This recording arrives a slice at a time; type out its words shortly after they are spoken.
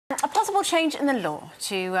small change in the law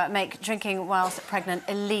to make drinking whilst pregnant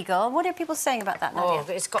illegal. What are people saying about that, Nadia?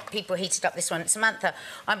 Oh, it's got people heated up, this one. Samantha,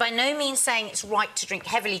 I'm by no means saying it's right to drink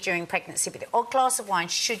heavily during pregnancy, but the odd glass of wine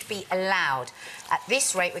should be allowed. At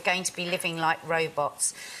this rate, we're going to be living like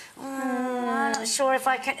robots. I'm not sure if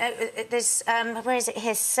I can... where is it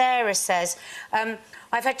here? Sarah says...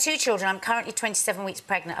 I've had 2 children. I'm currently 27 weeks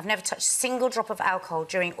pregnant. I've never touched a single drop of alcohol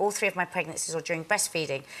during all 3 of my pregnancies or during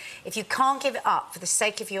breastfeeding. If you can't give it up for the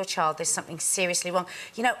sake of your child, there's something seriously wrong.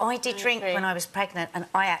 You know, I did drink when I was pregnant, and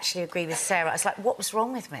I actually agree with Sarah. I was like, what was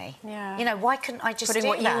wrong with me? Yeah. You know, why couldn't I just Putting do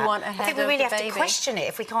what that? you want ahead I think we of really the have baby. to question it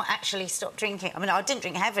if we can't actually stop drinking. I mean, I didn't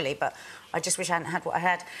drink heavily, but I just wish I hadn't had what I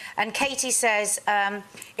had. And Katie says,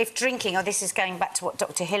 if drinking... Oh, this is going back to what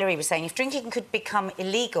Dr. Hillary was saying. If drinking could become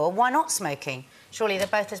illegal, why not smoking? Surely they're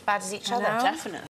both as bad as each other. Definitely.